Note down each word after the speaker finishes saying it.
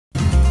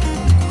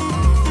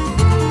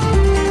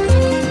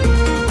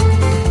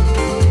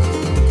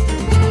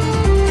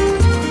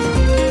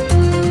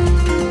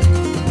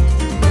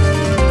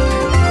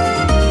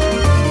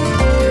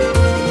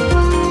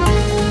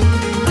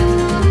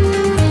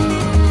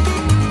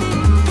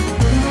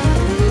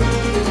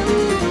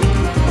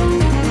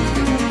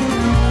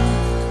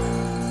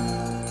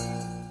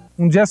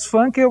jazz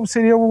funk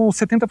seria o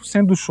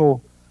 70% do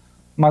show,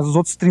 mas os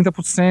outros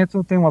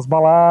 30% tem umas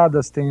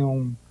baladas,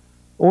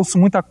 ouço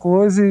muita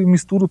coisa e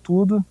misturo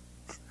tudo,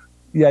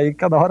 e aí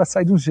cada hora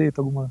sai de um jeito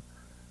alguma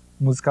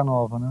música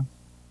nova, né?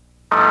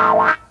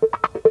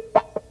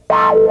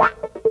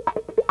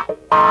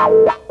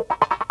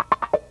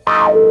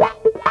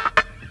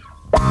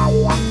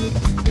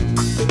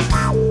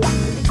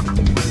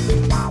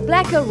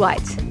 Black or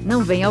white,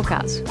 não vem ao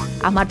caso.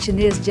 A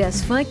Martinez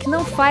Jazz Funk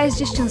não faz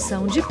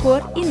distinção de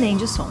cor e nem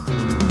de som.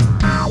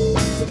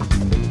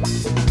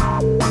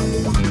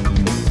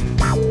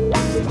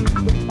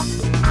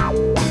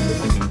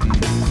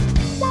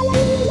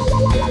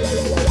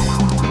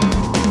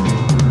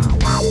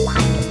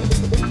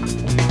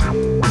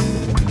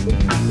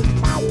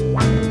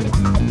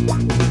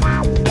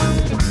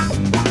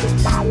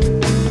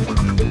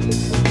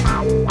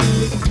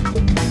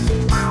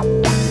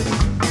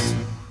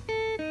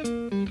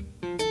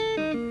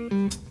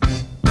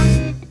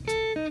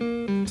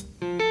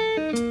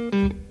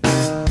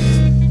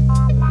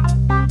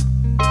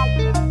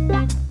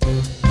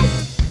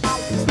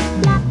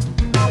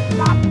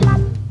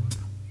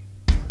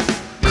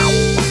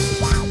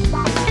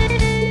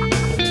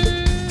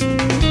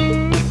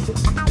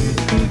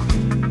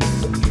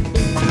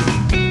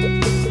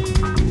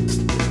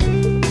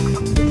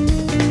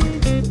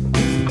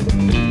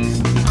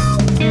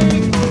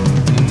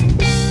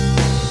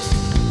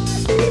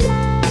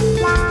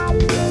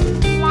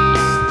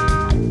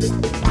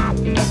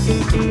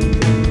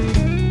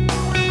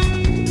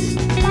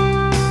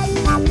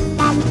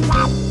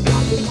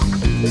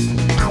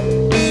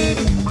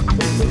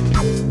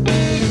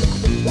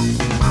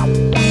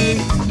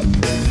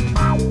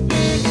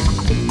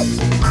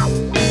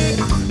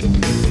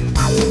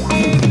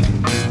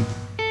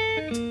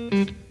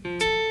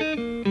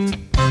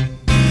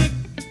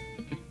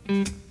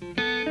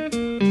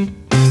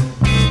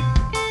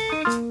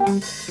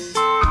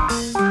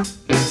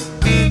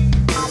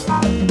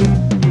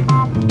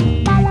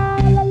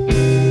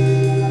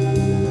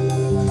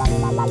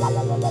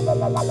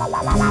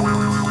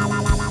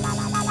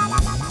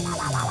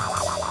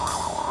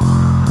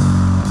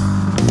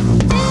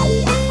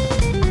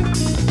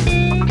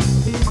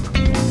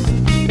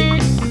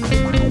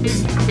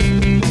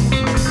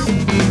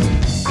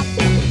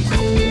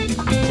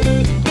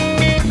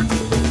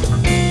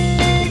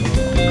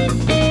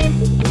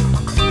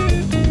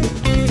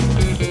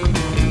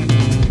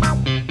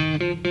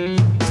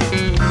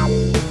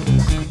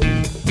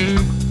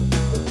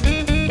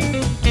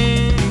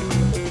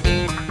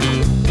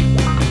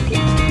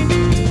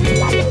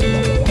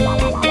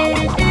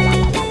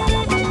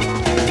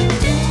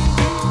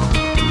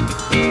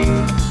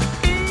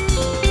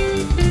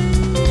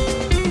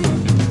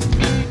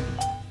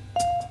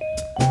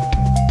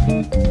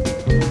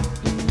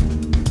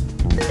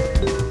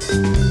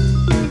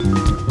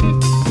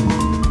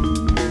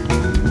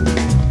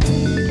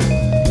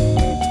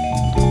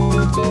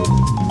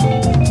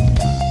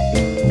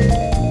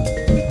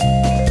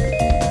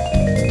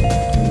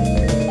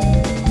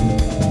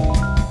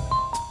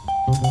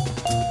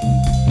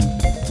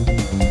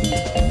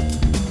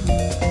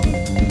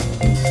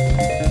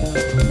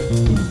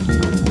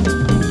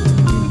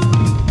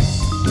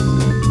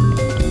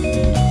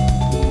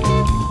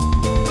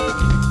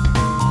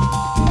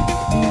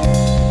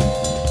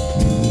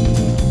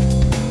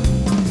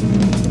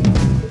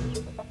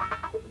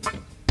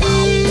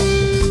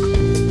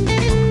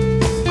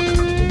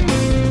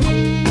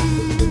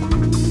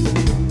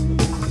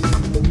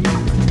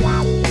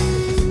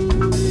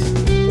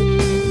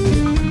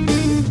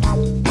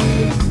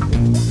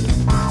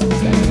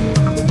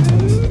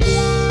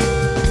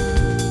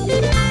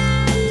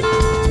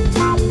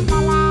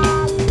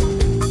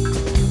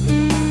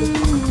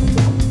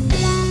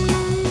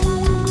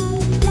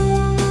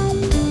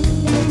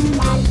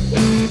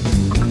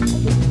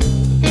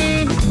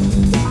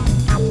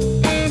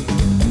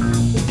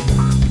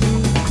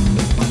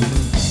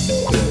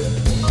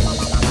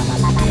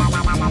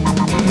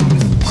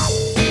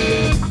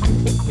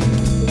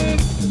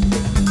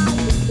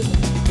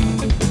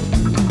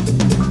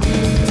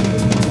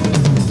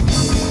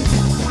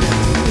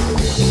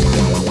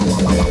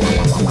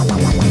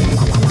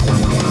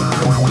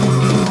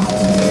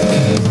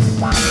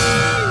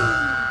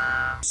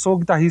 Sou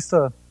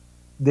guitarrista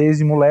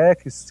desde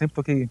moleque,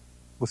 sempre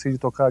gostei de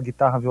tocar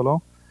guitarra,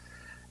 violão.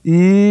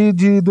 E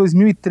de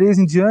 2003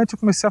 em diante eu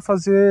comecei a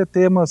fazer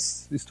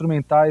temas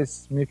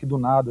instrumentais meio que do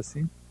nada,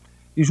 assim.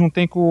 E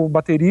juntei com o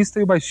baterista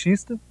e o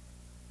baixista,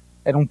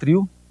 era um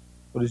trio,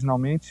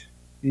 originalmente,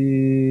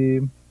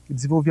 e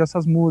desenvolvi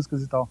essas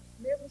músicas e tal.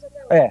 Mesmos até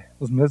hoje? É,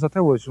 os mesmos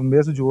até hoje. O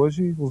mesmo de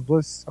hoje, os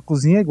dois, a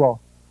cozinha é igual.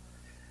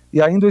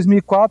 E aí em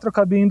 2004 eu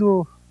acabei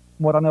indo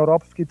morar na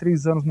Europa, fiquei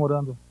 3 anos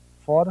morando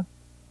fora.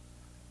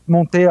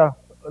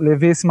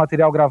 Levei esse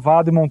material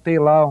gravado e montei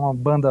lá uma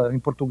banda em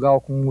Portugal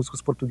com músicos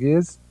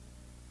portugueses.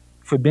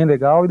 Foi bem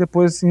legal. E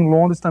depois em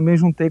Londres também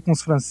juntei com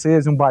os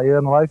franceses, um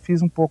baiano lá, e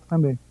fiz um pouco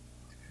também.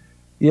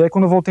 E aí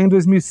quando eu voltei em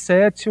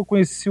 2007 eu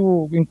conheci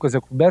o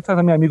Beto,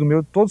 era meu amigo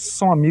meu, todos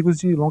são amigos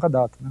de longa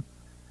data, né?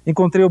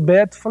 encontrei o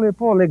Beto e falei,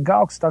 pô,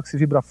 legal que você tá com esse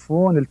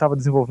vibrafone, ele estava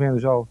desenvolvendo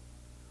já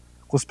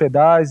com os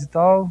pedais e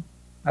tal.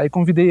 Aí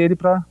convidei ele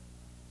para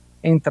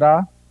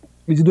entrar,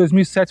 e de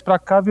 2007 para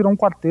cá virou um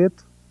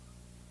quarteto.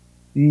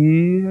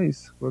 E é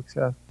isso, foi o que você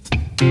acha.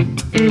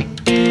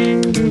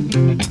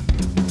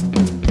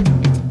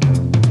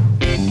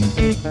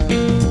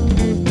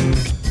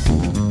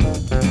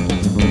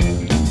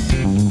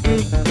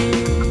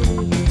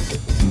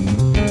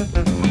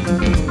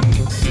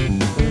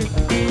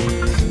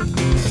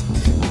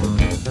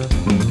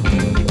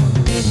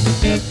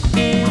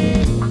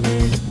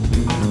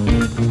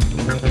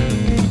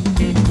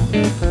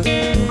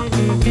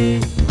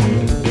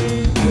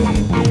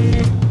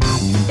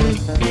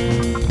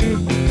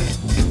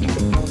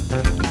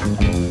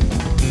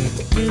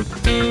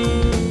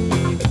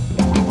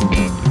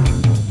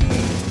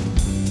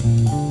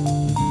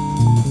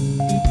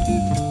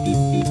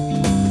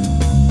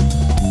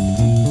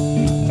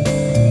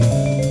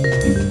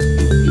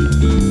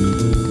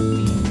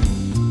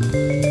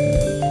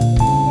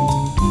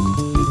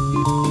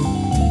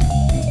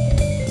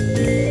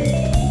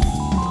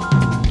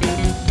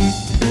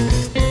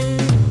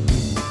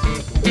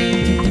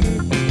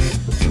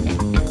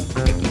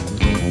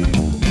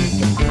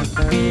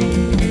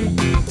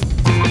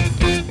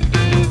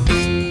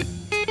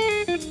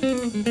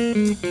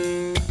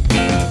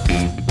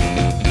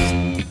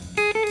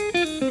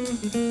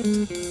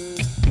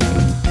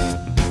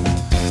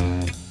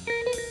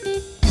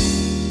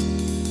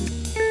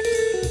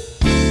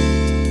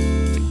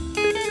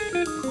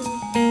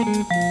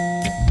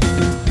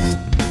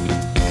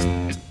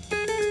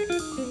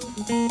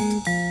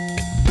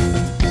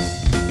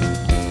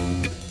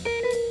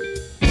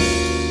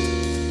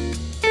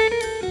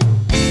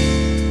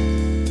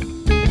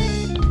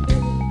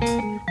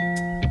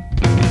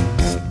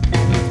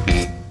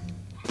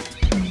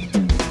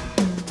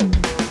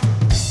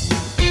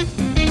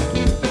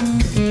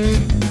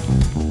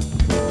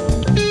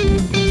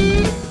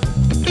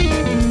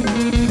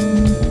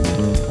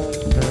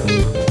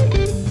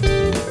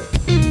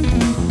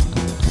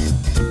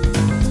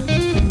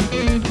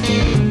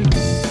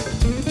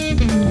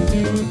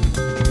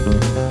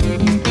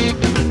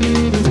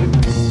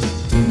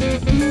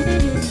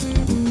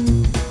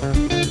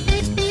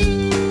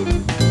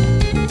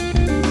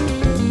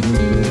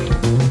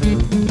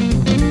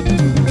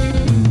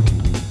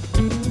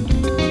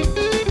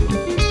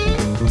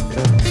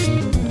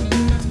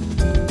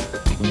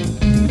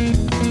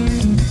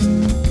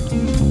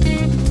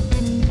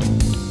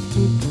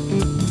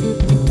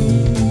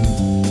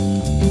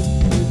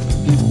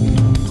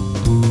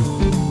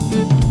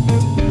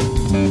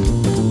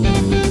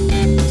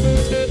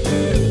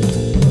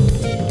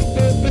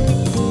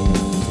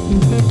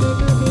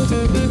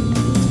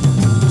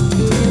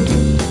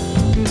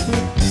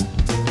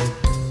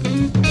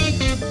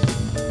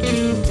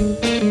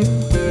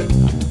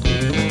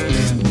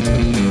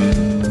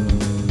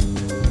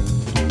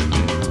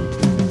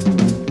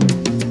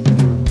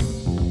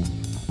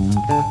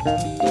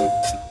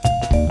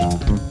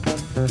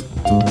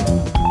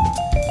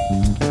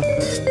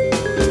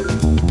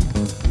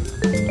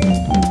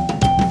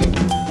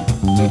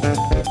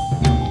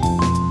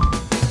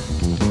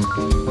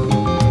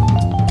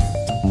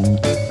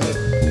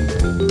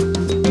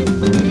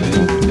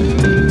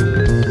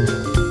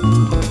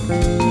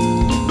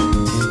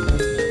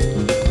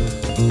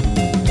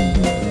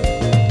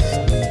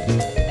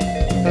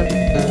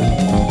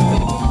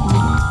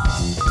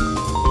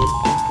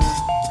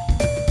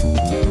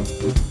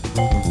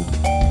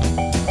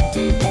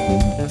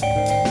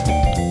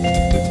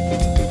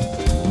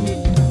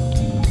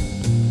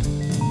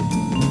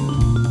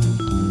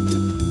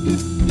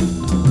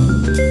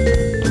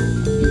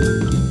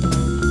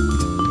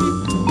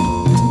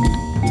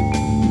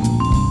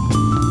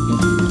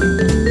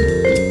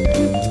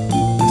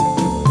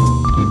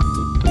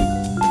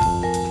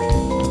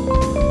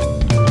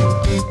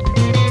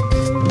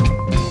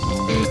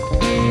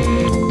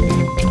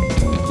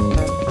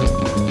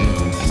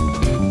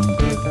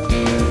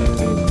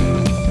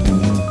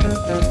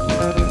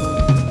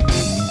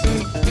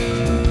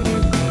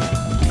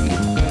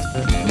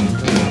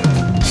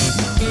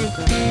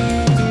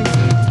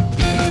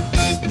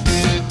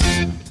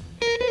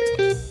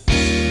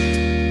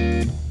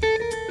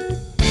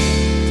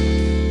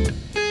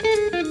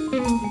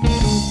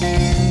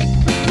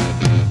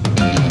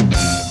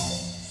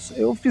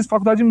 Fiz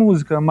faculdade de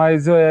música,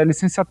 mas é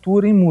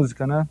licenciatura em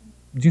música, né?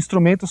 De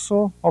instrumento eu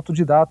sou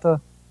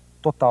autodidata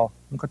total,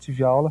 nunca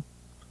tive aula.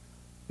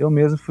 Eu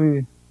mesmo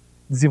fui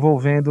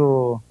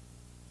desenvolvendo,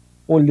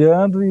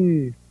 olhando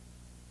e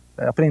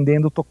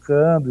aprendendo,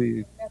 tocando.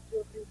 E...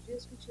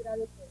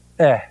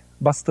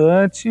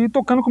 bastante, e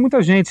tocando com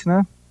muita gente,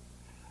 né?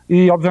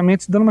 E,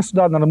 obviamente, dando uma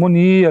estudada na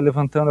harmonia,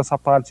 levantando essa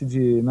parte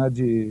de, né,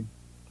 de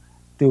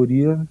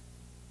teoria,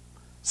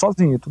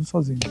 sozinho, tudo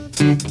sozinho.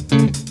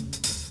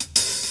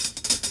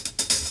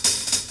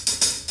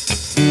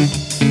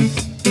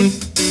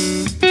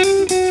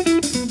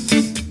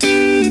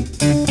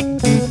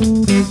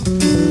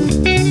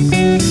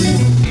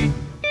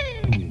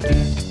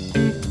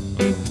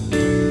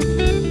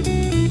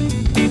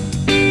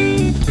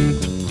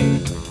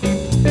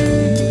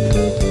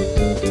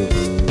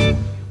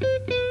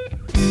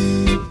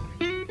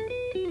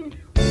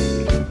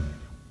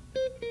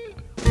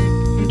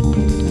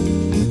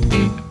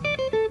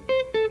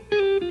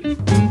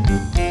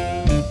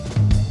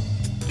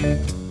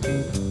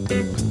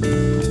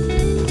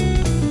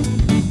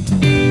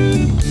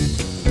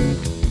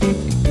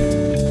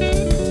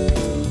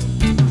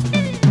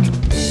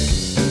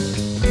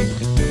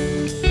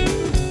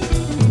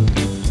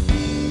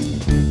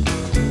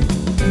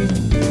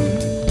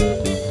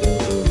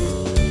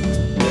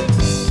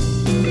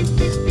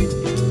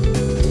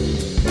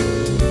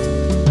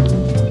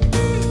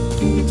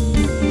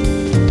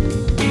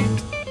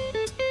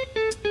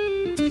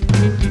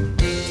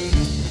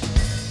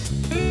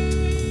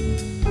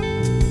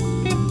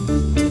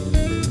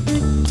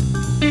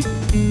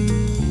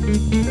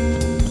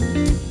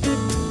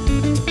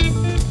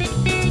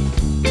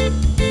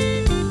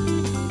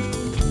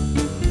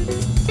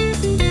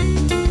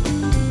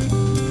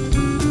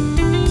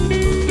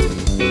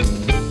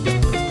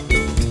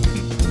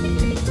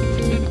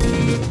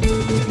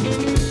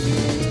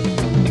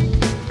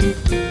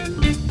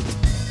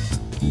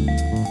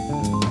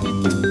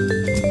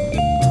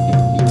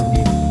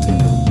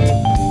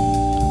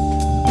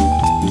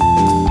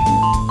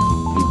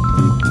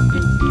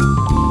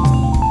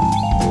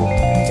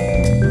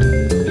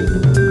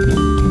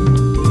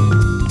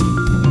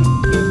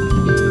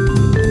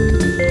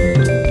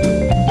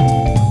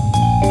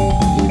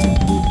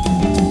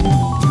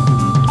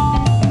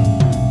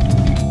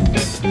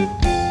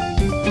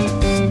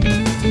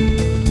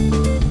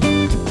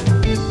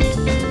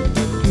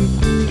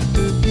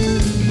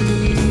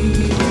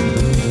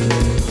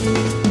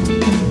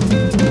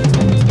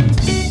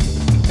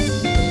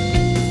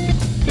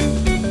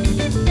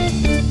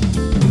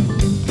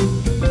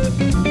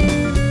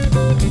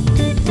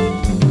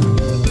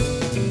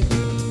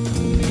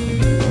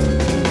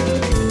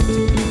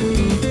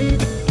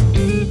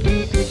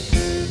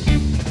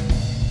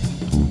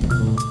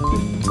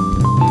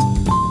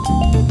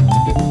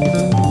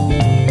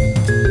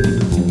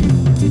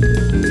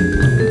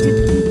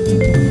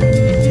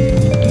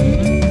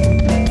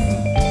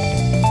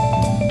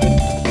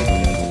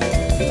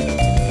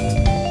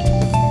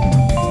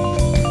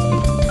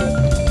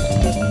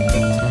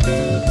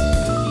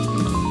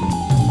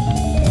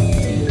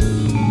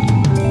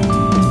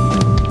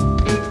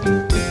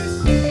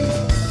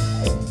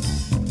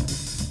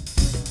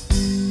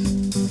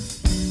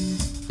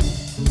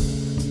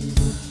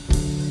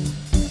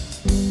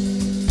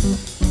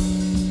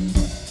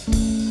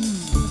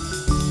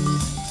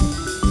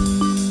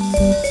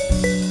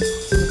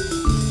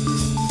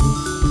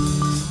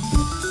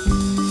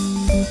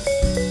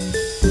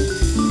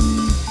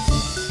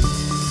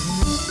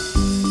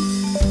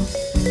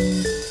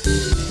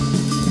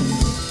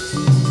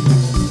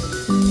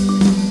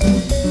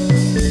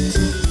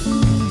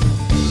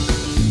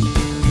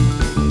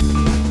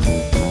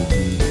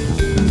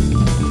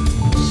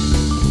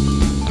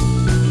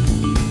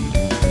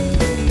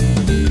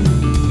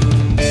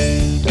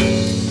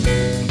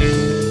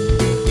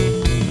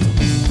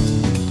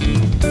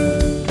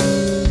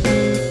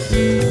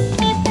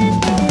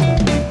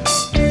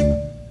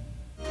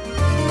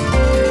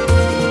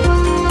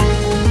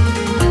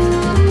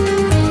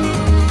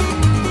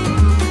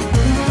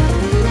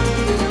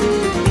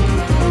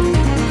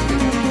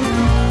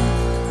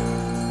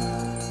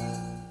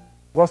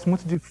 gosto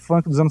muito de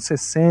funk dos anos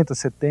 60,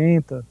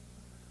 70,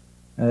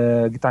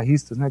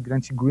 guitarristas, né?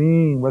 Grant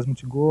Green, Wes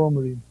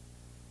Montgomery,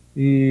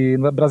 e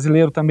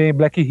brasileiro também,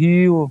 Black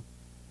Hill,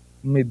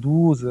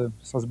 Medusa,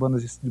 essas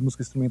bandas de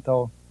música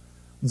instrumental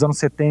dos anos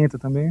 70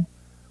 também.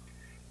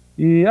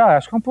 E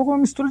acho que é um pouco uma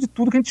mistura de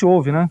tudo que a gente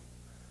ouve, né?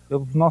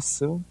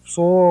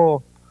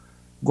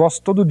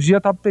 Gosto todo dia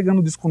estar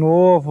pegando um disco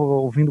novo,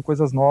 ouvindo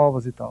coisas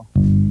novas e tal.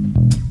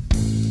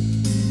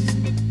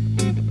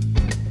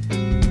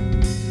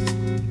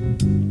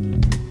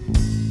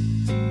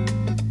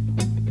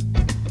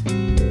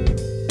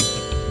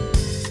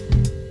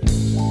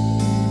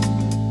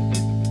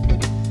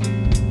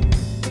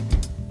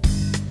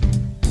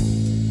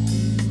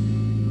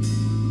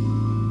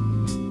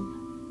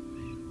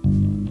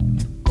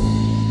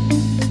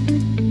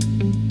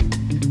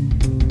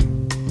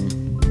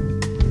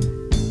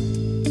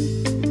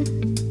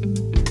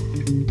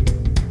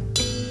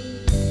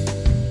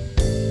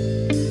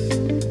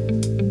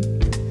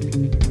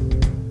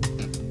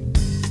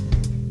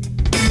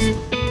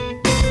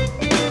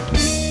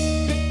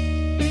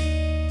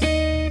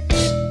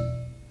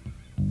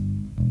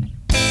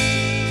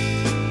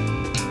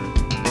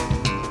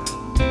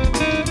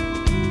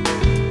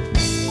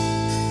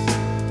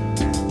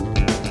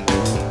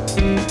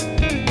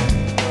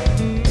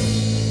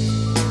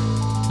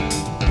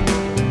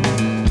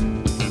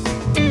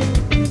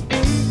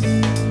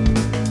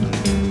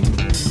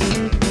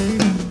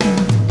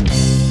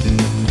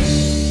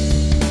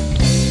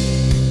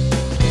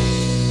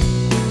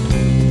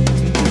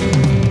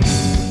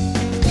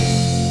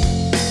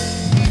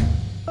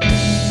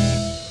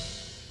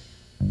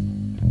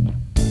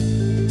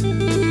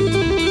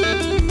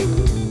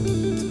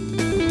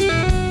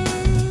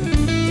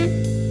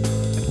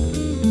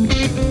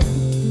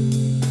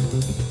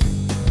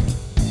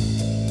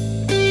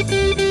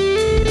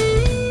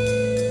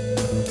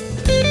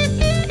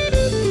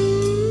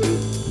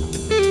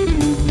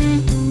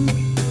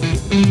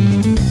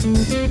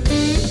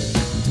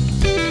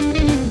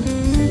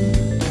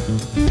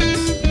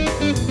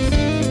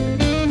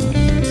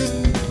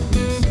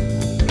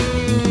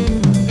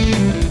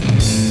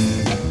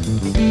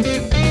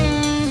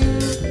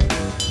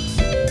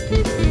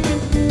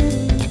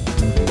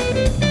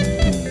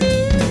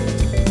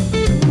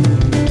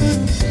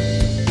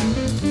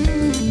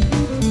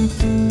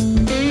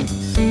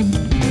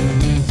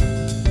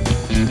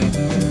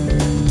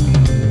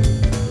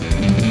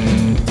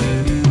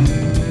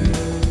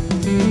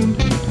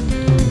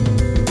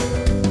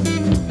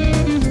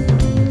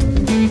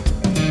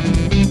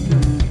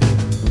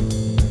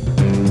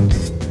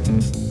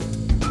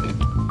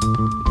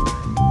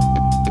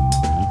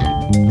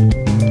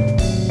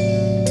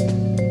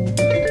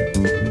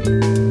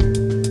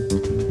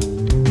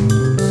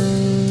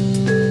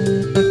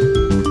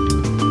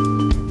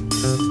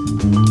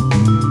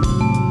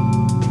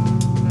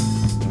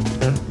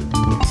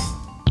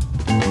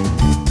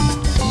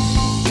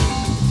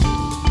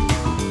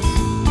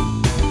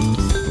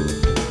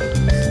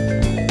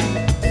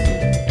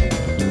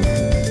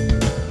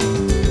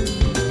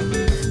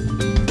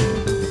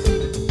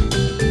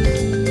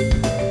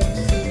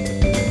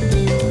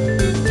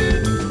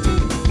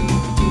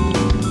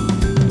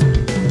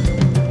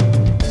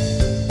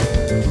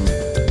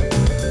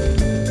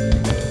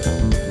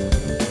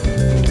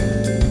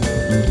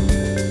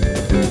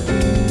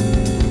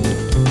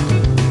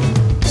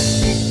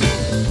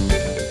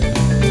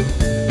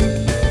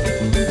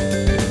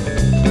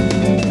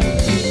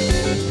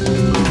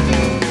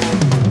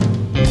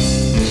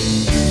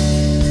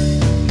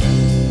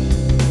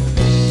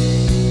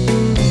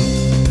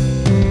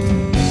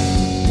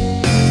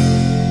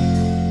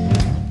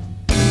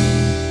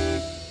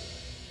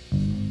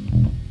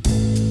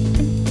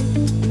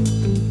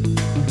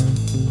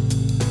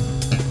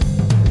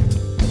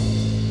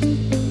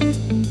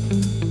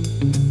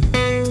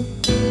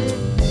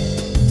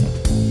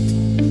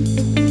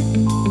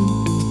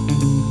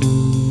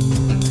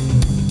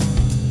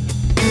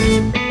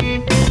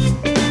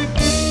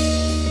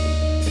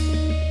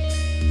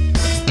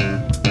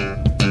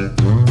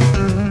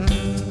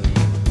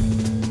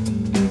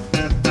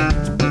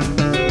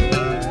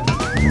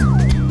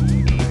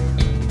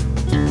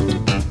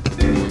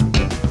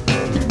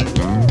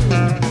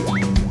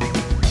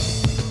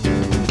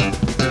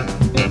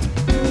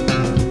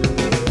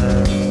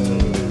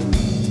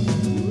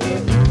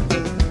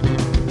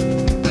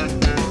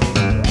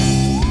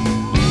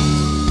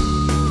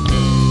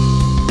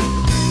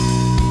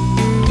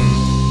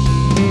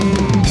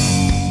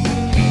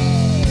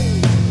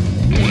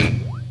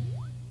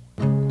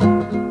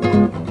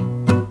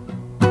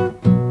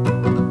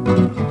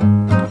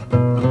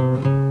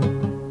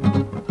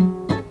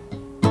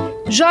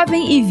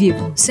 Jovem e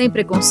vivo, sem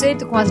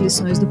preconceito com as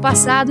lições do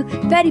passado,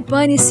 Perry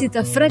Pane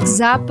cita Frank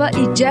Zappa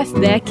e Jeff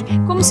Beck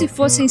como se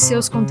fossem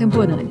seus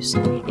contemporâneos.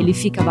 Ele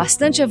fica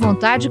bastante à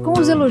vontade com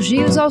os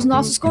elogios aos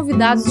nossos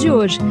convidados de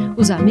hoje,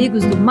 os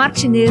amigos do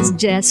Martinez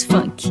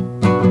JazzFunk.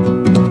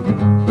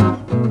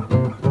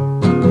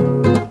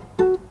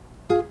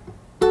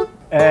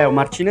 o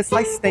Martinez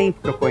faz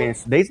tempo que eu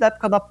conheço. Desde a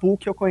época da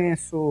PUC eu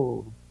conheço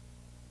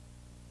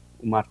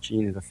o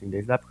Martinez, assim,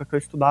 desde a época que eu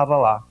estudava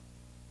lá.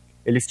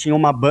 Eles tinham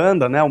uma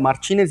banda, né? O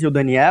Martinez e o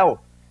Daniel,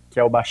 que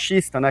é o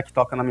baixista, né? Que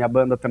toca na minha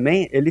banda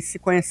também. Eles se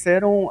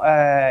conheceram,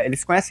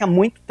 eles se conhecem há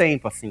muito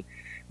tempo, assim.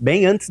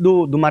 Bem antes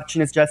do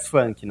Martinez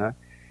JazzFunk, né?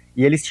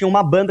 E eles tinham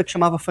uma banda que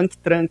chamava Funk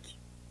Trunk.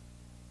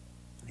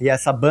 E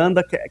essa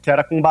banda que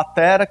era com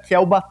batera, que é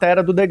o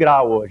batera do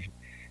Degrau hoje.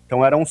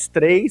 Então eram os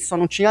 3, só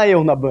não tinha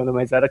eu na banda,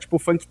 mas era tipo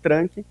Funk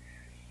Trunk.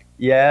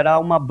 E era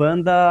uma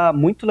banda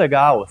muito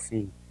legal,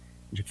 assim,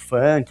 de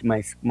funk,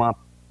 mas com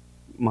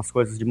umas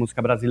coisas de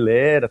música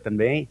brasileira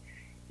também.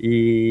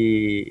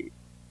 E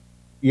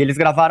eles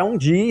gravaram um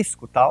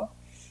disco e tal.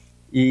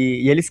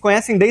 E eles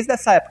conhecem desde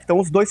essa época. Então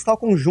os dois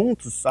tocam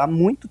juntos há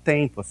muito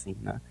tempo, assim,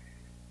 né?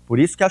 Por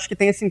isso que acho que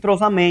tem esse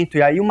entrosamento.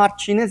 E aí o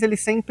Martinez, ele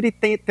sempre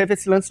teve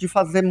esse lance de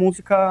fazer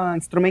música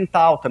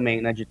instrumental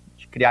também, né? De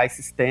criar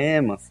esses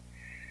temas.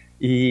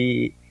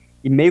 E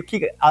meio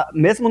que,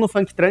 mesmo no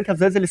Funk Trunk, às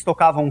vezes eles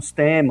tocavam uns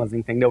temas,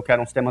 entendeu? Que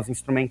eram uns temas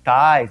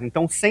instrumentais.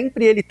 Então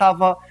sempre ele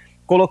estava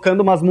colocando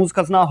umas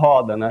músicas na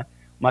roda, né?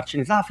 O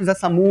Martinez, fiz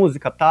essa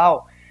música e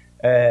tal.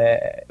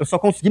 Eu só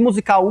consegui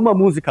musicar uma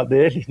música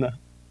dele, né?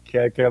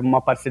 Que é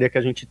uma parceria que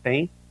a gente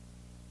tem,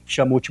 que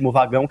chama O Último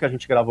Vagão, que a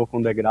gente gravou com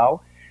o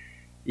Degrau.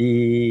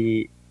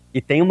 E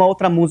tem uma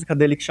outra música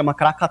dele que chama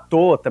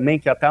Krakatoa também,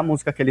 que é até a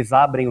música que eles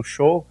abrem o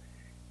show,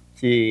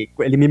 que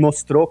ele me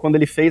mostrou, quando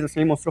ele fez, assim,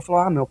 ele mostrou,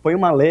 falou, põe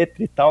uma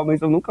letra e tal,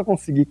 mas eu nunca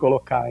consegui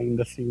colocar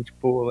ainda, assim,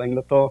 tipo,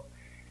 ainda tô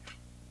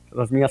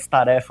nas minhas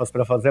tarefas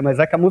pra fazer, mas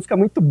é que a música é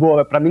muito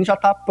boa, pra mim já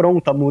tá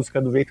pronta a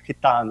música do jeito que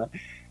tá, né?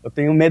 Eu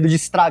tenho medo de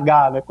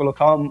estragar, né?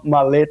 Colocar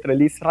uma letra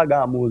ali e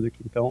estragar a música,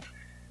 então...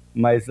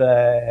 Mas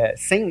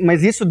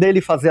isso dele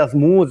fazer as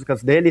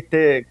músicas, dele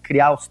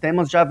criar os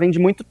temas, já vem de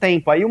muito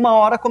tempo. Aí uma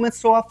hora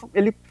começou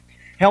ele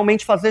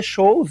realmente fazer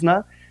shows,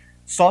 né?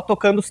 Só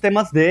tocando os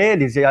temas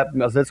deles, e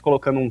às vezes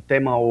colocando um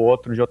tema ou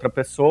outro de outra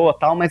pessoa,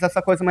 tal, mas essa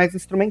coisa mais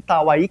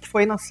instrumental. Aí que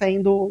foi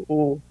nascendo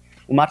o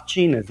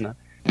Martinez, né?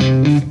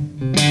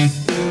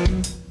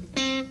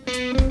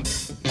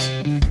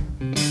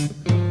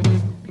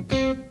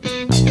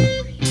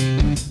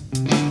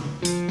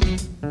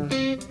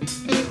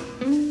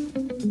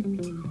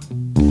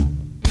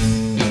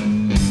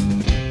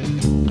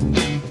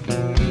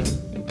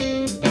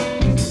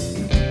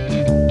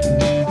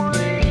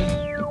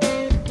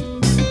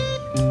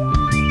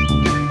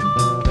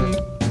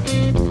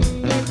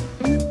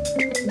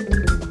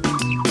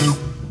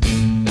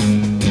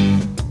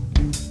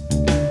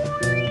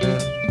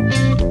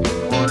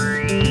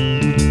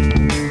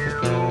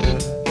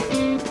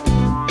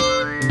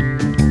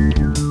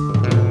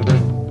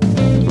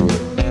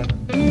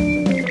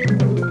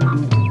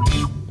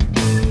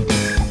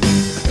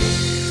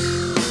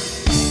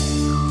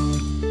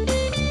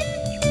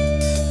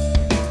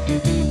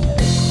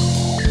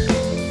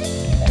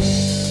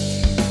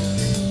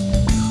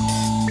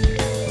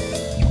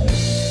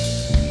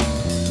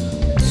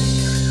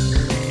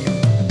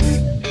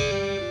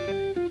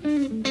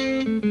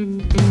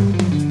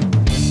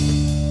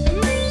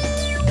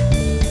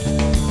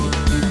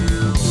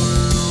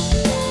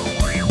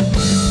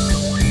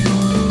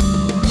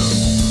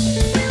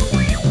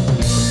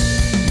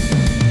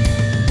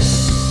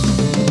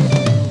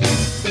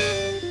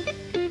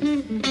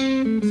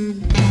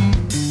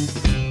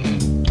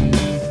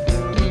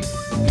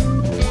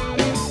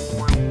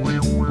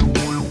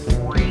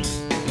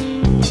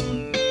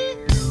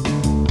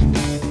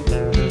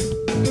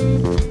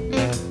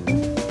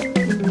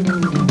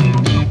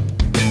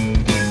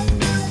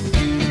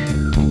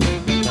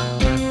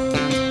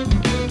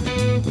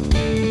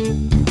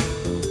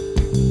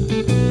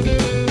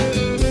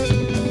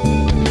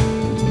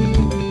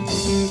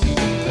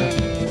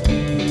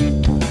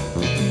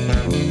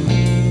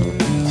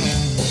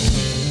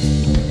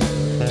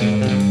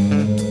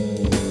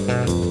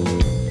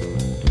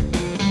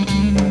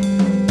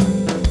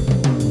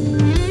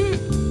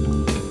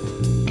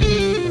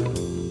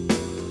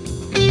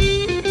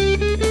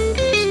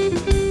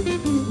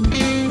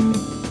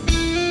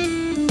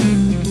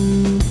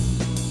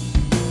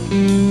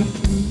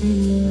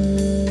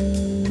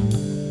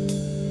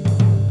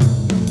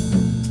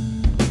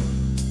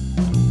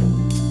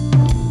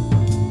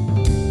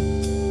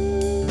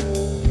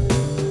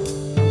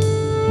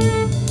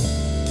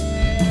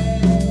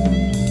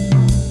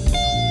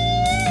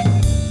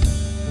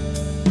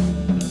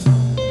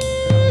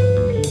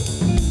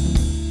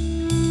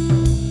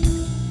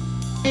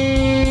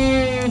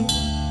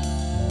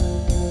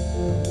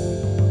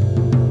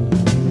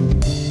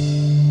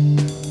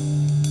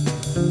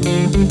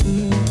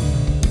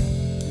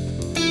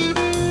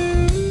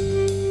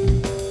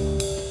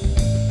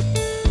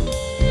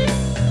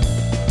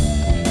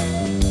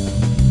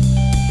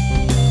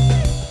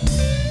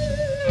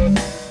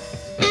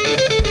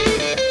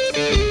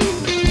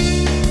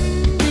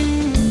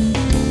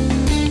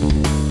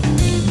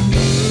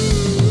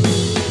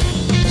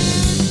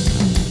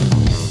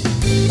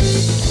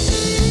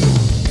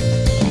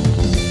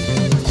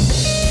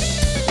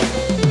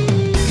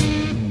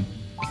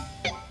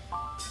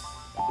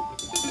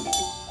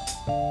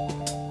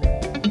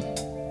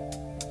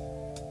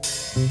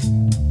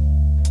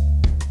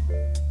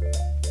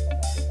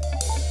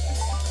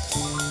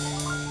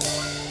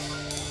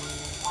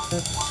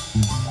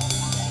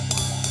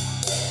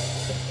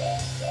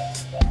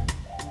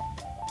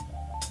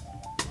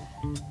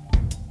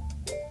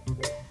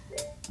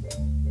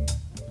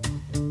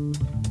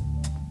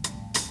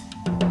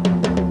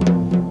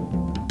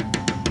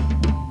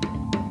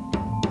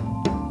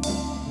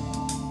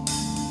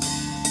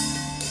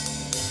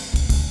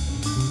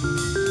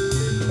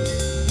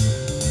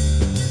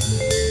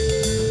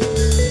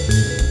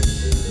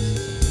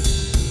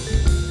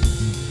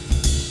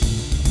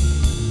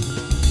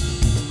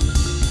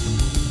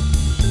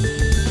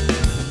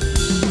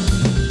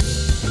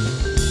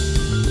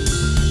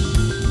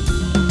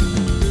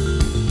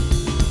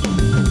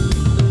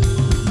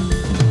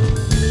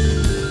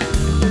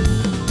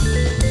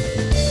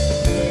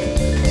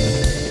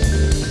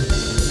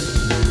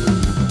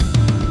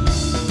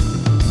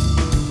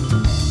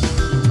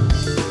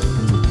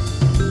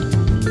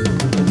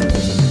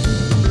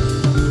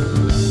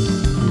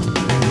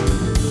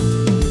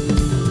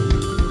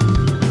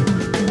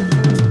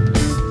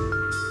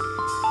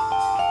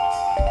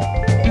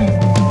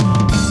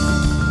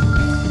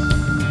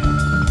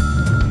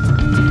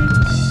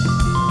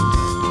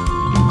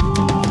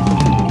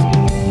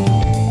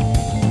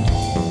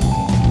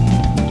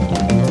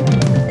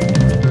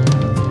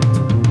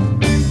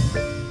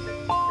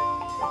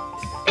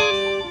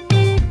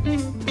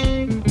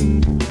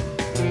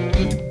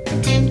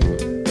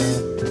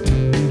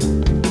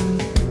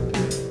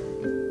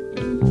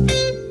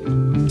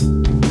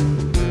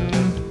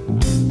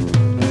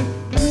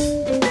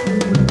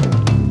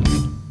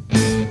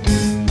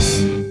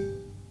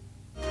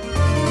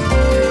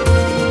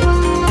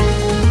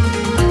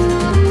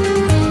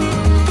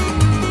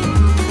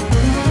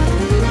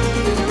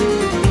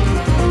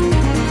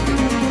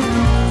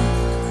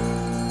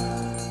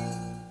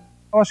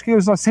 Acho que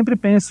eu sempre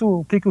penso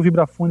o que o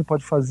vibrafone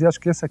pode fazer. Acho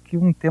que esse aqui é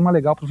um tema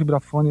legal para o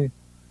vibrafone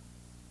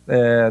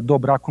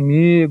dobrar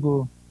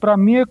comigo. Para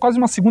mim é quase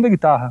uma segunda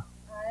guitarra.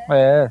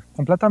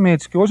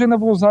 Completamente. Que hoje eu ainda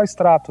vou usar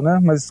extrato,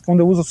 né? Mas quando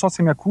eu uso só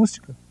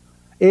semiacústica,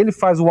 ele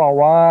faz o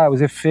wah-wah,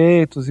 os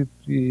efeitos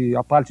e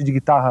a parte de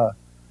guitarra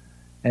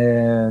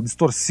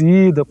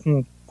distorcida,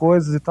 com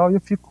coisas e tal, e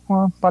eu fico com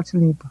a parte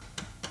limpa.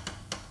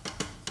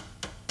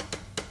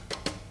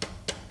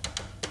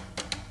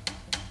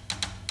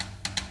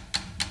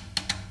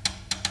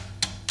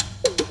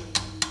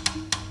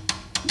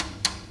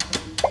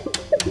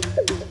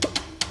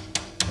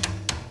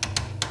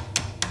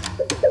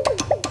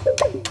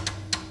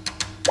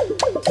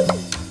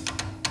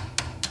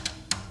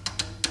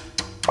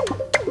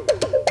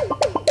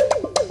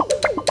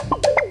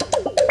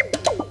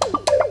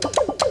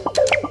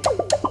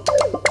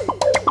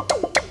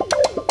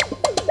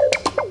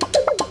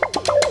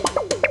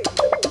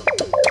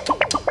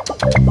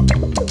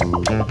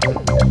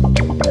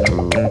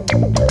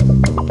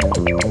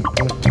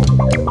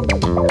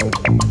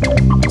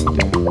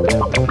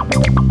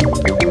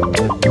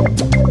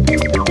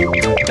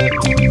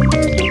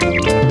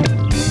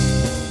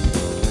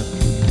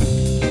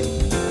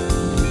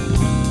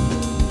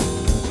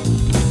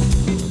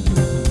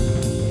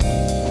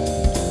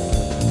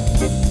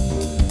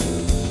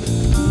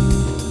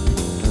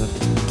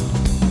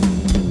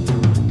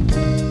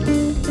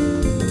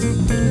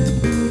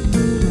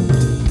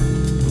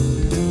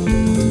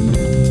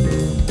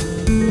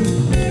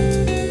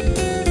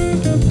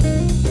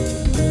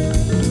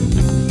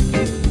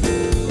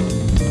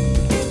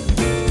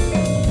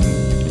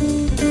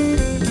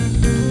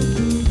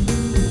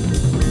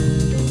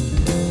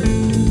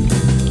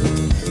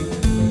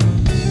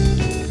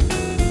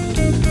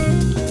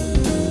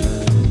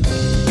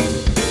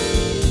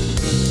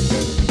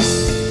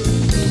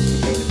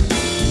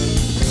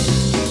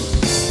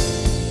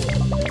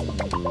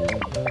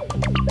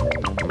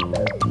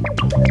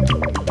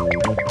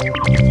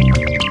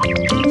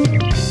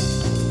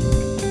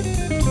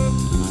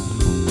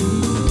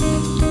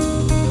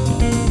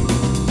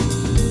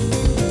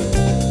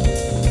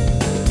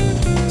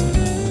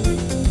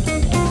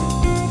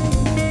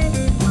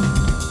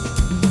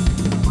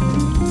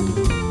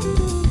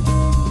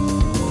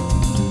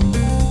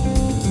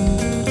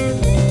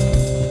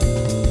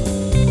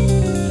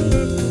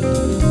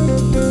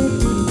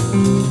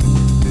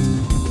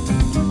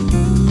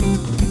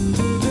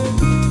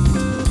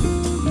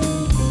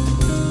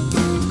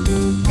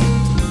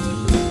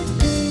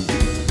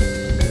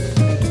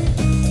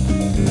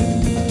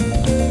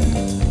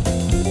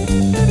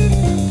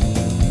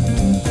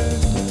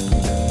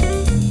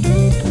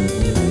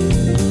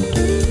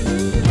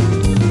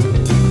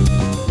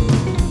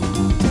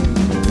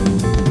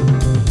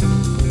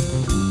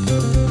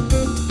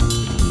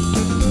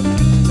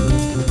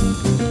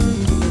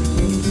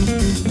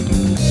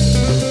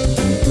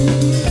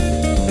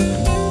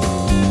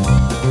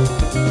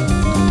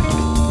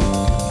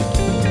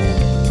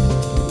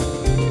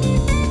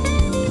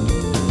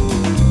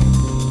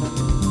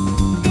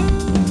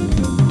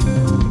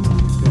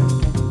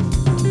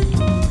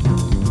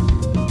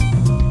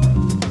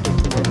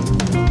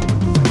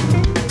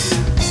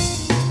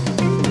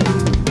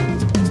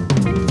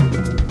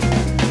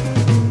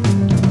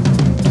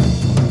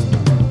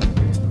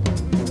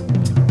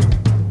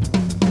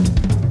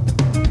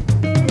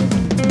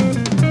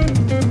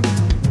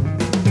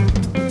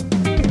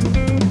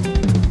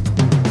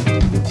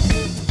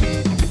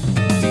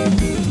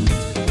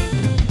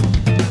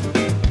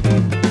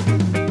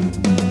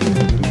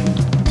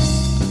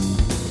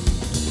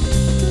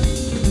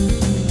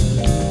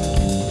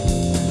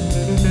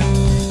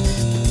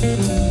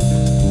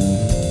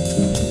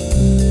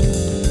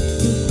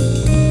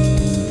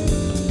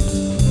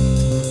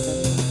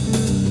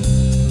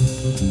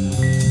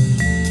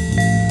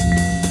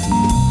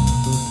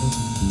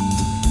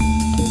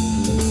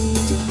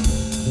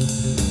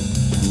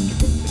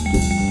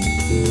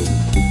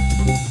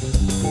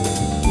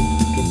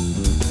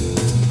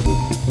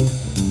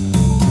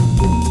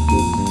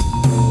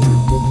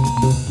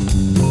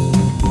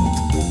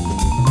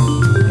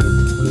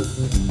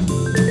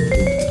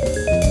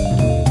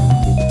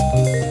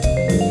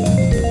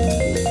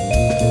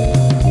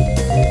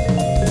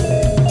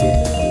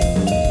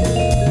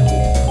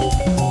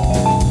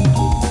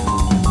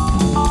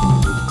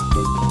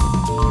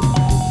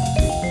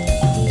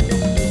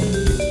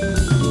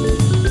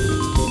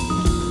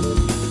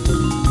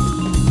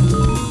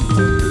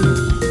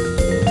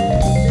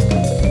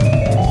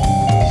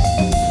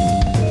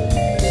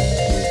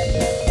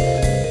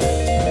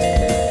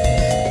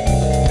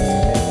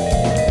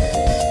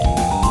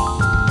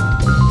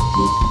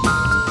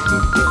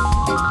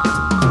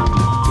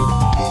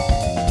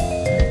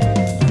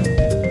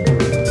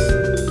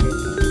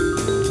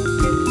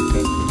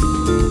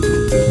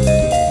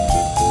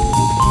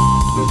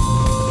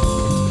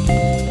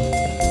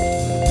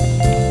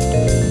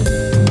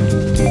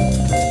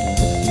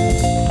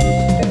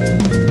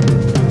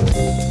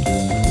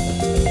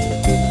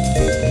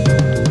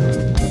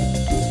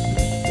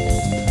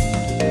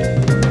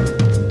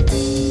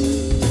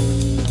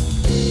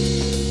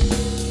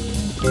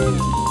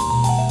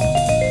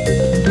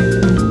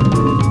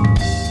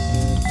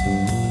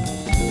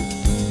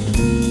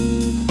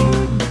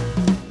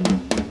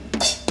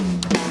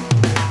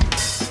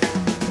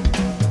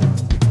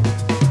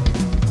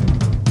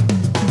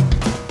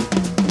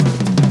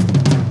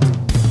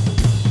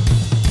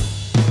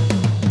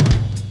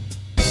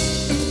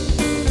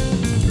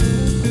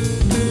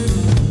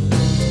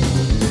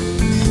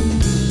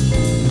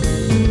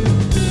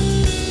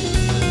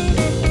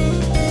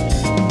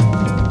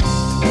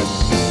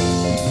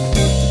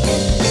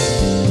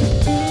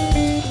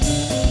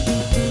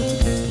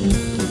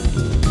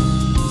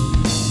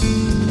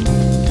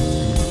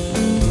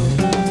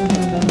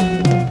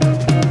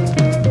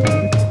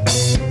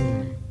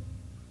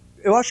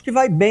 acho que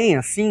vai bem,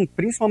 assim,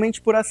 principalmente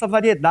por essa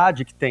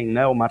variedade que tem,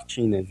 né, o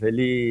Martinez.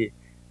 Ele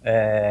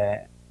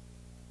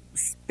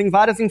tem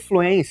várias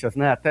influências,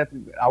 né? Até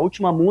a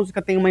última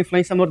música tem uma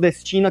influência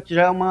nordestina que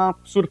já é uma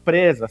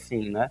surpresa,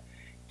 assim, né?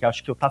 Que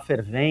acho que o Tá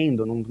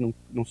Fervendo,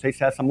 não sei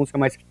se é essa música,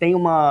 mas que tem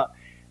uma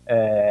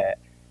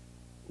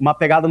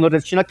pegada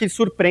nordestina que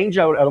surpreende,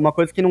 era uma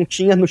coisa que não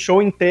tinha no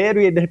show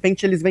inteiro e de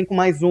repente eles vêm com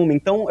mais uma.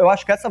 Então eu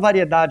acho que essa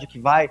variedade que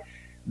vai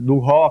do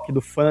rock,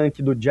 do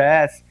funk, do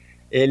jazz,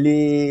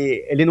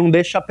 ele não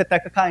deixa a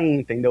peteca cair,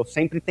 entendeu?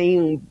 Sempre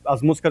tem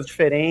as músicas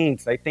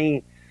diferentes, aí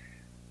tem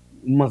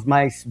umas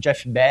mais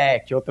Jeff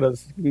Beck,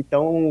 outras...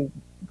 Então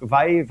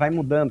vai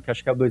mudando, que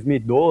acho que é o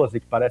 2012,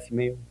 que parece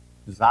meio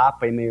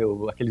Zappa e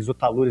meio aqueles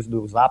utalures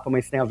do Zappa,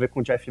 mas tem a ver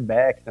com Jeff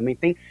Beck também.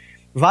 Tem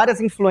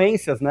várias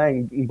influências, né?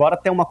 Embora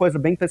tenha uma coisa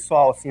bem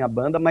pessoal, assim, a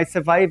banda, mas você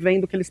vai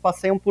vendo que eles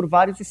passeiam por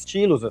vários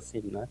estilos,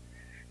 assim, né?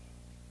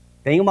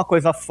 Tem uma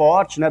coisa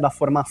forte, né, da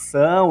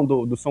formação,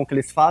 do som que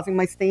eles fazem,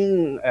 mas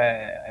tem...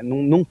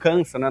 não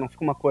cansa, né? Não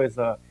fica uma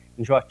coisa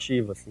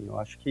enjoativa, assim. Eu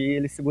acho que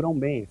eles seguram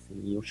bem,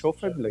 assim. E o show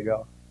foi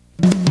legal.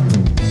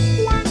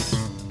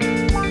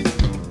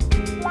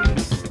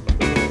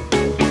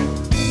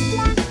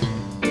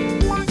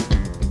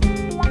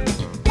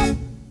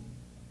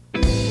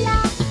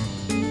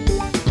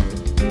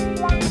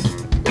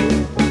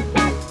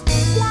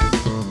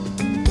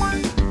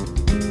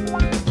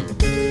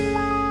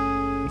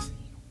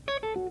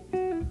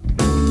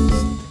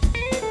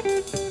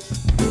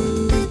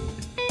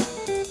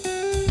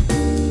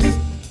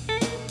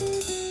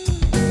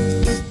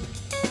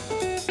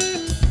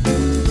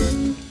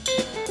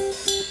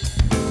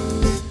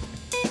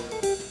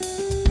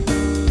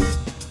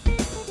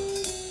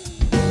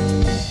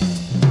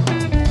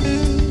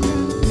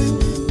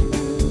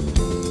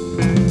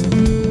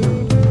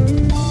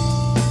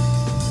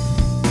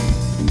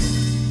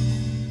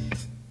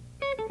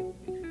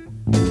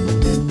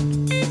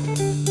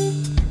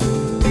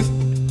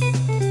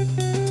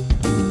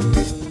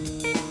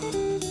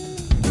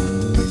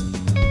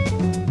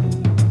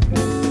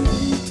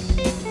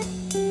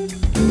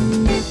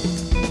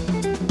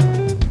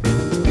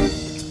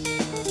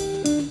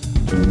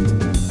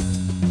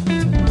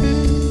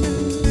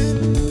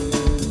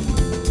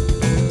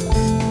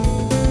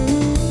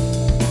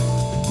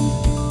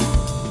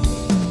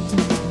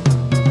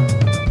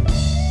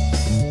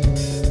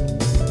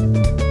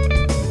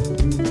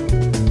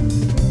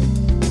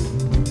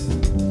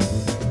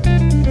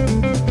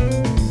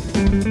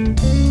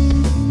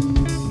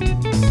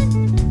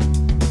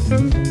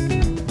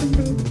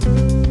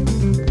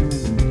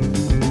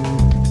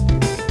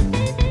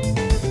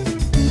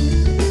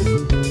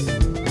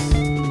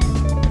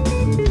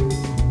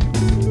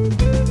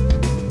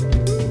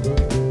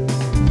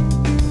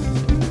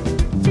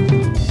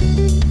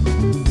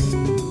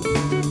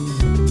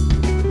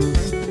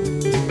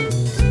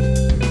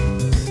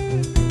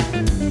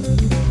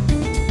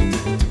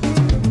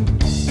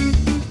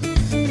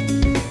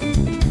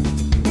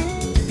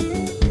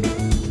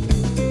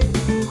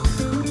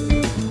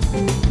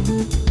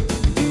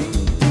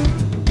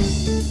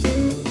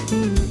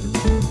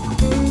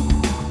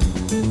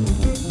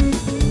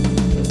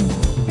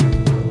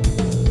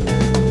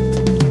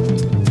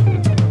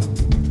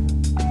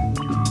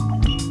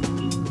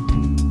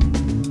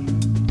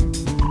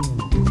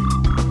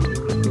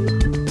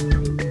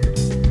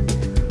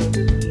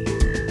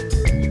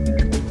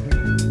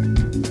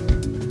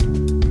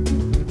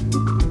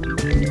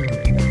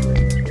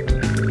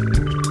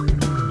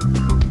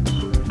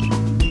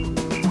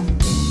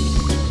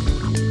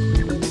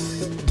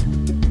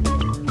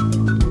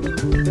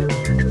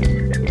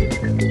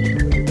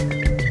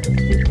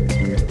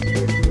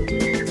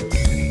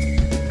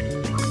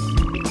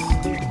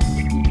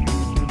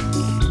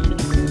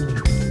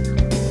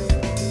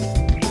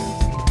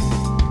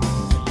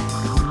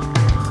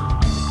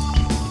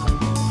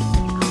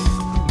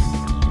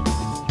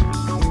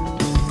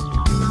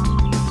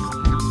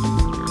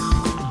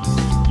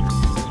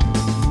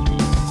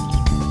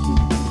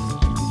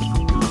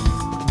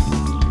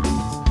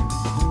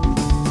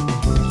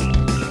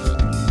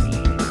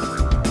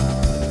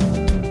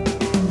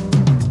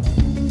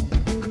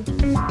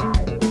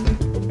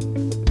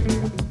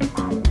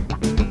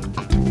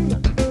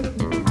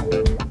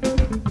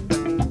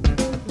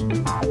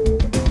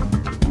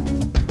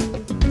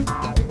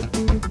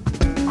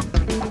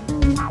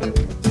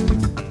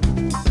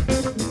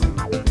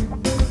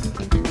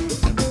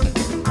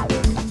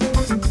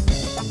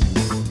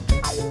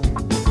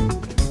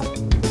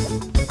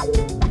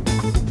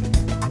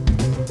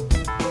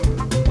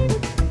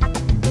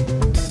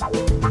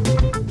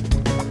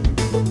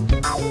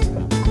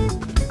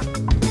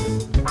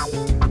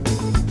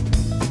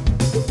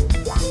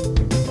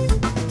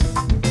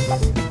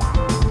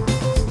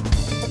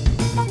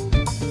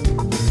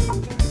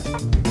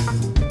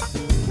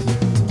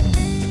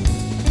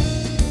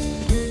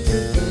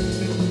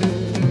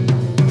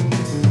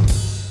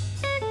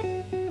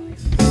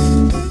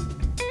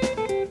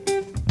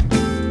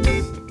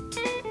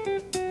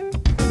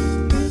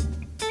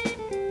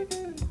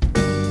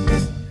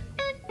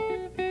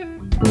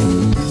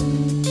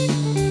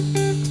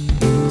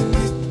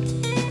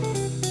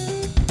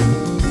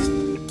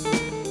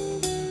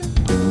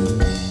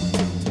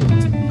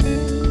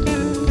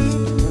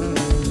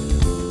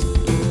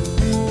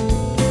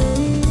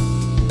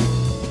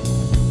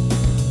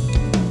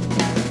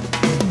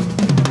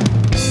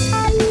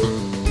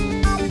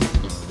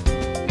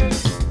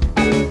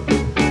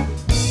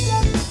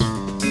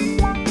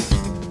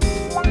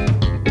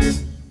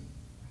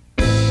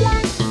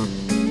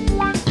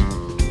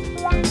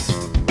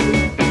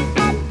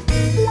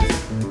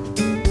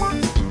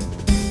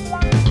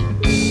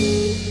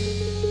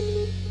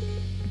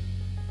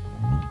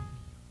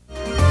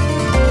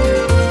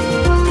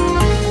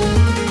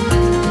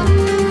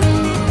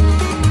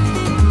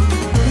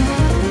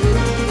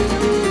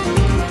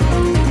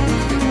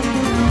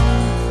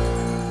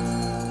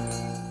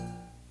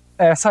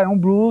 essa é um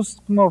blues,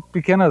 com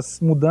pequenas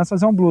mudanças,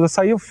 mas é um blues.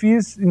 Essa aí eu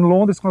fiz em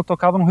Londres, quando eu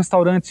tocava num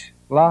restaurante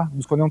lá,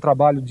 escolhi um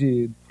trabalho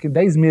fiquei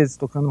 10 meses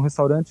tocando num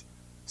restaurante,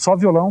 só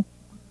violão,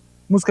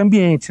 música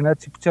ambiente, né?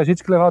 Tipo, tinha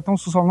gente que levava até um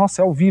susto,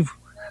 nossa, é ao vivo.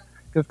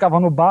 Eu ficava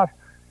no bar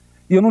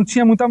e eu não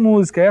tinha muita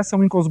música. Essa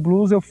Winkles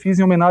Blues eu fiz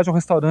em homenagem ao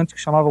restaurante que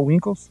chamava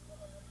Winkles.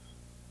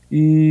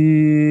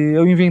 E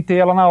eu inventei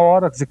ela na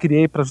hora, quer dizer,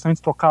 criei para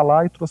justamente tocar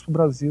lá e trouxe pro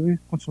Brasil e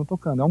continuo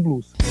tocando. É um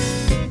blues.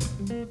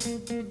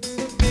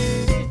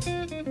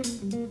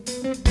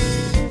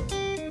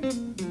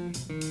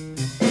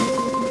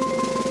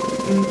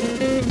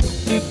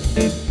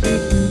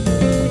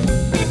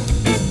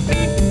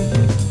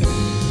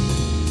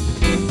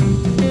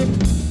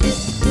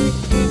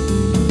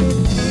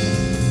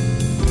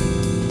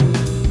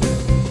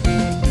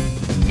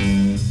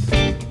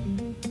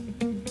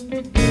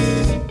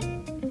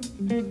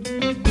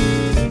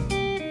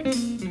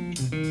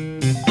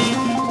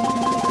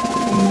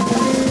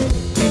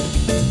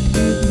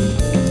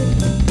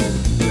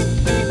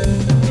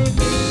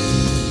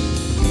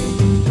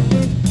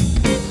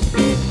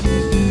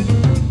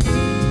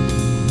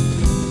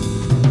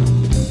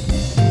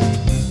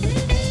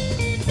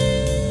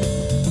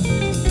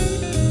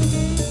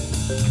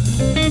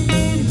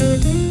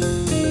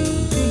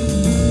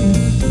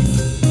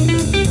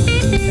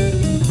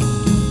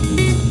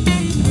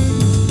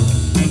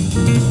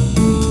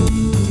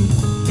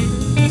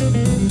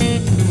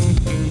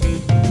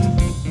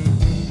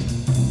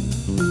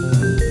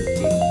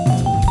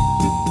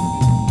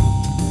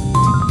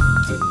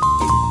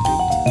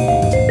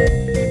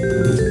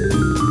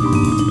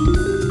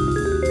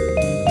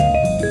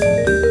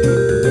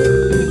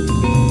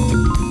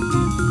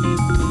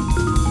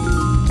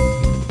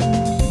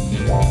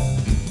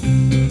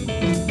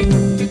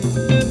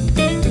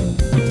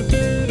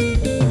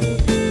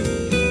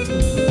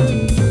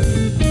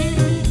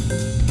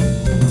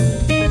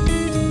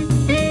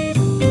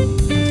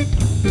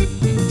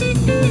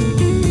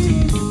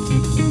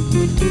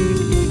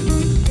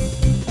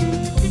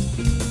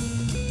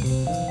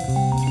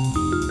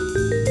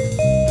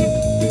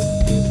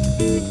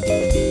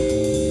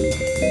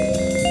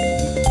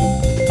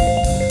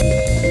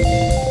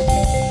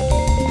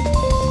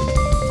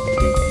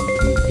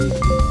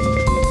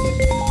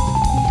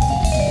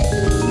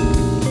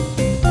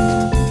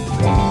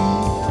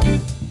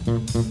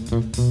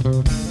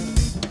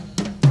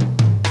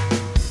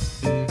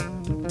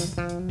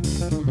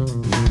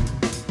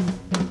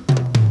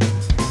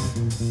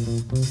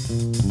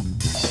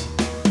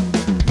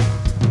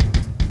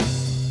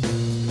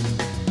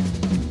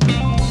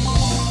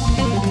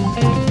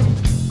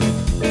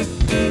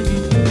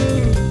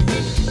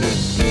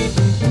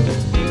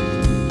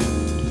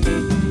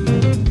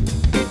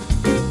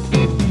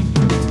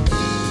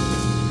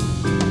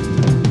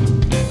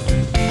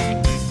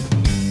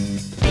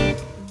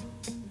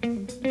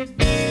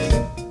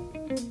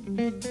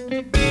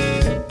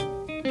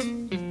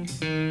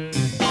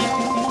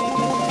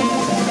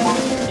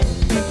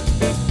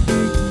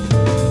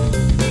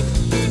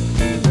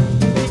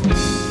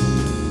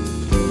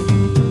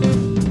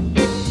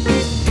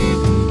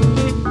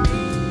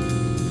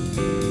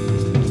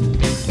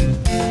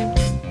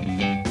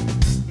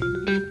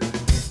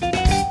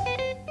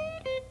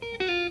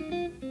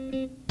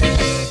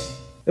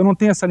 Eu não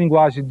tenho essa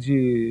linguagem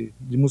de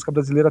música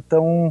brasileira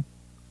tão...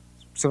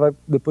 Você vai,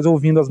 depois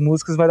ouvindo as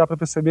músicas, vai dar para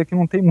perceber que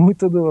não tem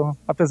muito do...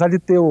 Apesar de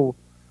ter o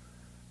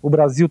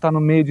Brasil tá no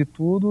meio de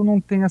tudo,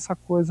 não tem essa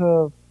coisa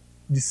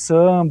de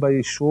samba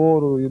e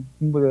choro, e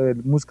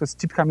músicas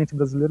tipicamente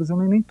brasileiras eu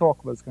nem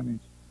toco,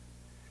 basicamente.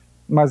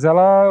 Mas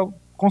ela,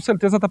 com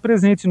certeza, está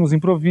presente nos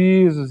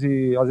improvisos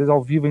e, às vezes,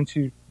 ao vivo a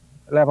gente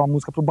leva a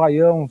música pro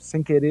baião,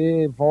 sem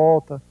querer,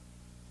 volta.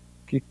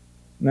 Que,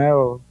 né,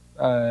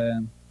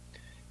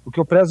 o que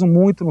eu prezo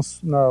muito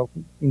nos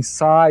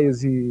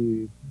ensaios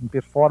e em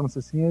performance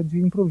assim, é de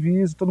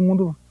improviso, todo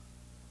mundo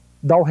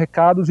dá o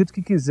recado do jeito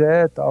que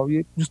quiser tal.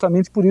 E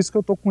justamente por isso que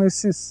eu tô com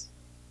esses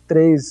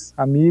 3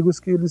 amigos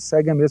que eles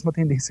seguem a mesma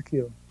tendência que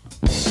eu.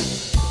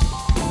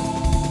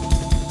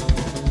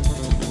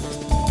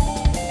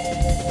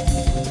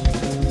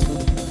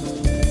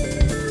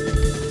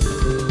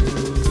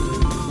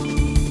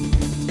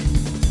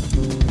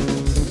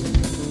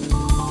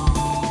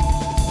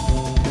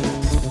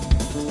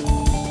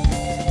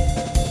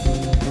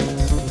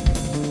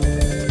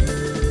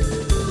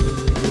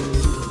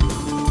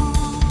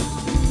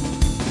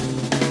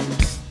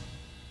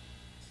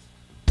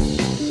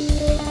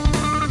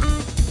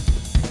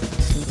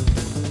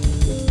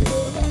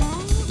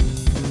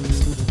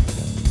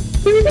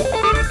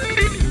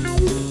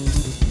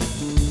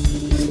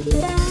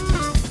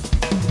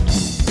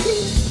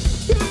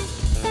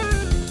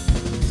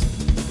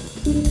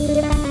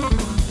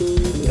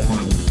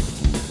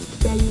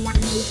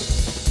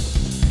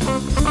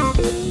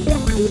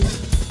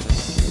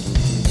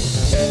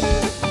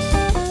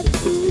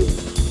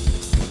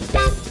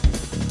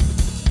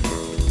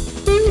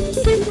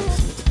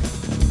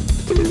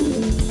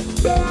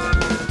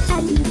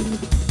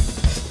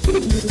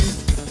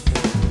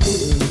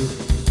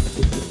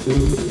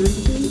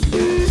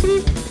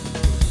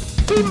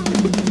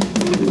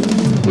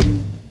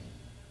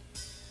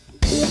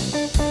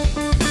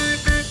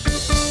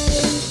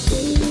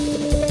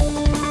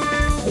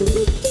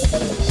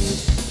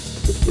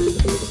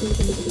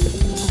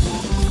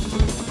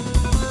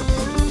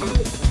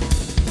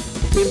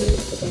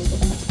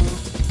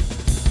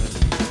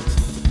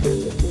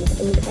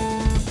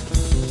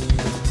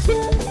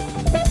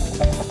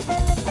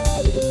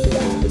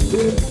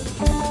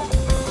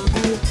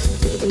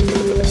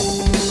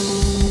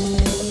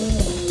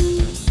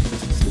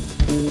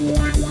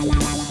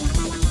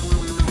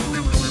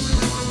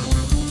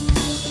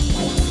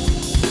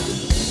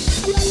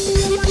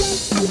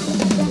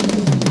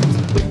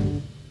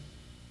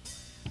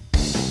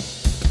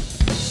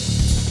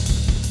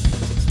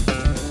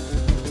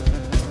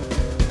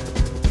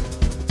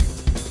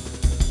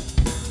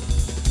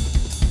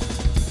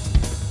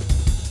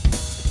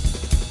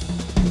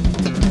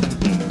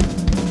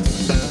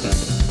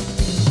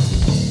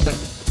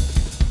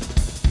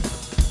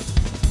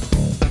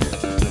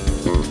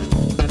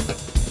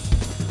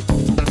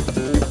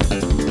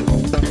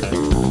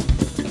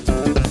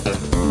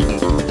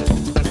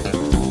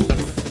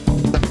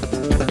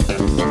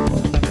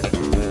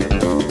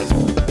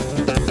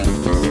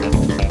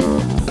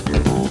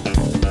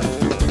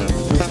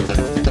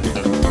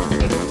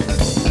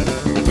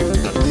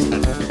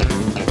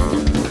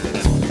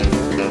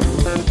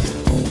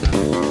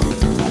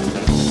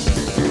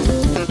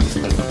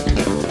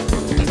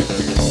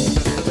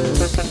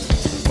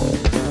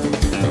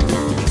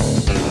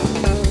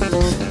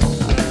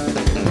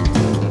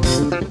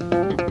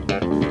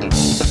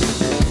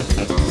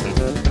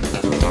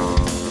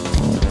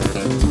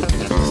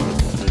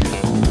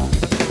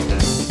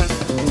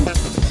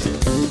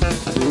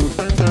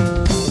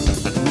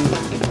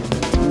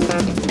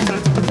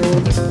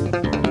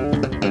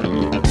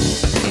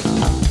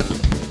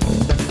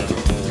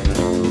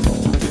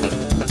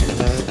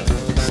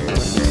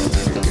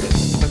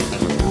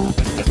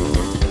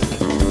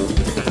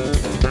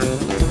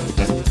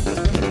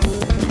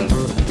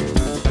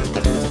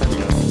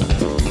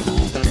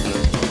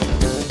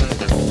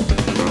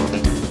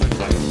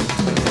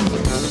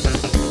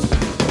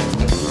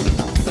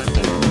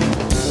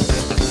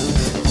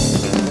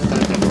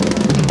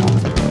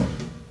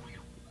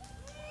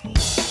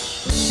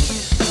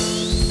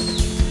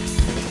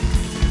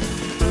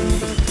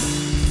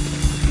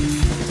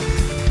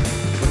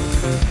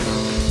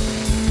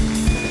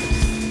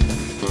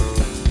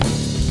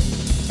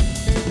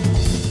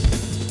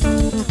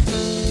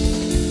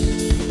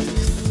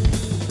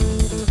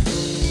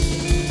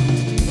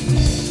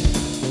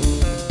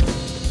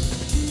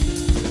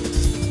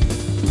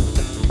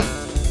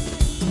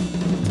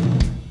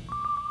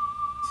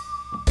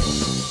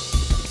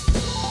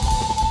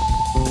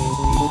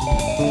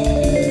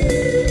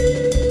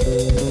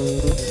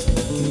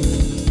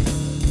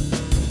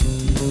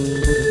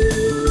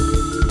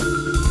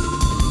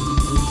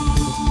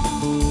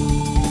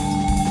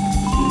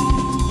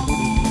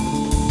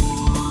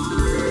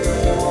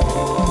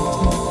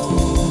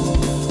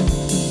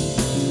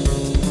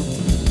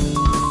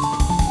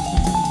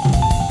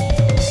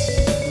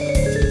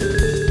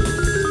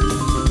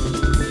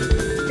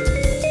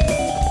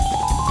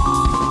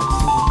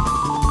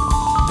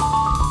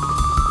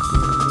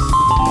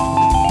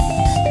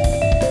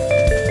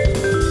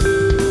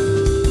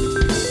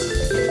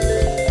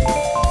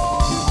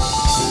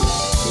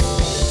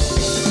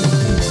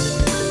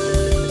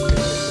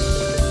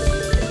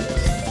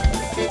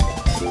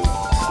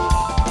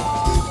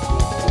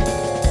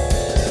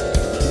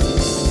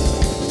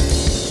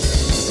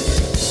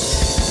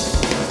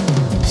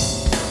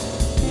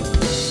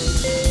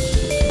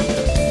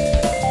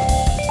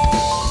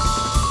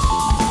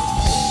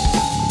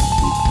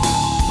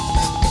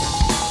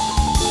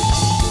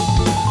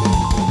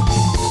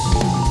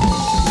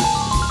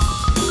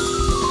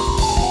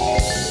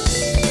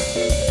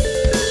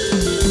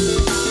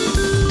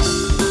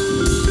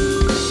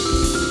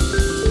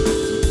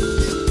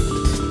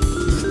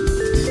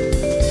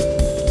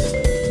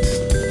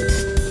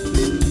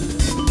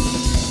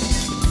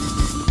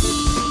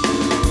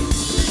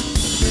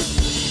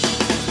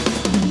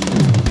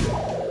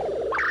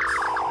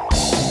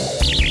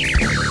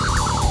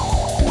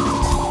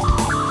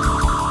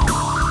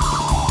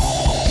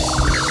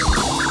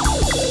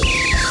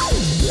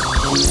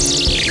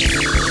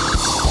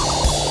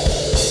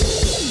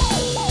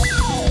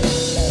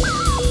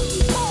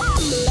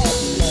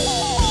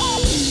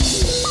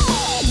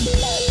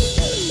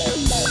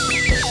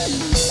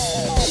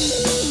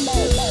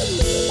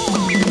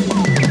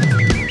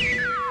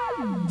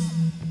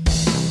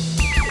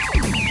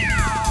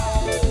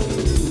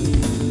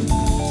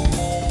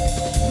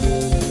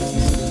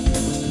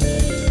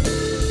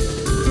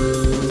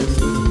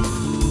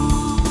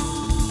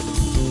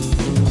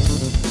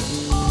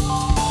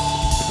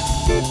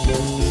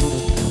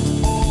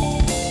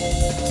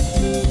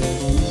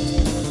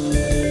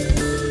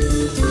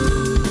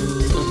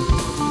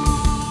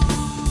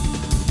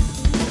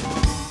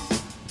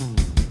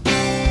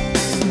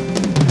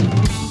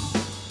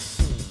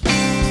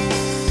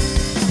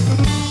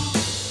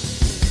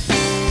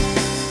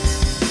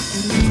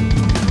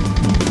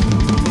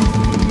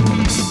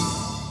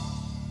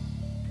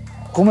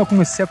 como eu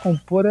comecei a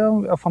compor é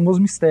o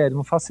famoso mistério,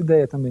 não faço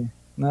ideia também,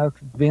 né?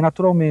 Vem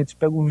naturalmente,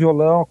 pego um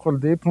violão,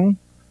 acordei, pum.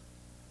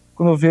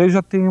 Quando eu vejo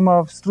já tem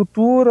uma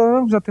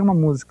estrutura, já tem uma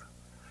música.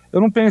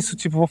 Eu não penso,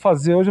 tipo, vou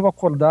fazer hoje, eu vou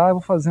acordar e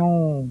vou fazer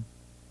um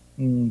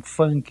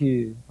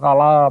funk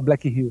lá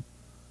Black Hill.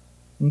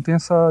 Não tem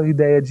essa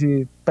ideia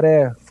de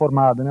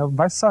pré-formada, né?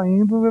 Vai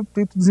saindo, eu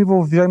tento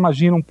desenvolver, já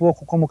imagino um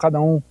pouco como cada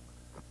um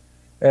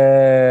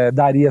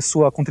daria a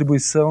sua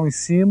contribuição em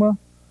cima,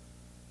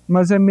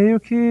 mas é meio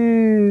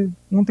que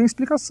não tem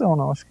explicação,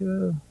 não. Acho que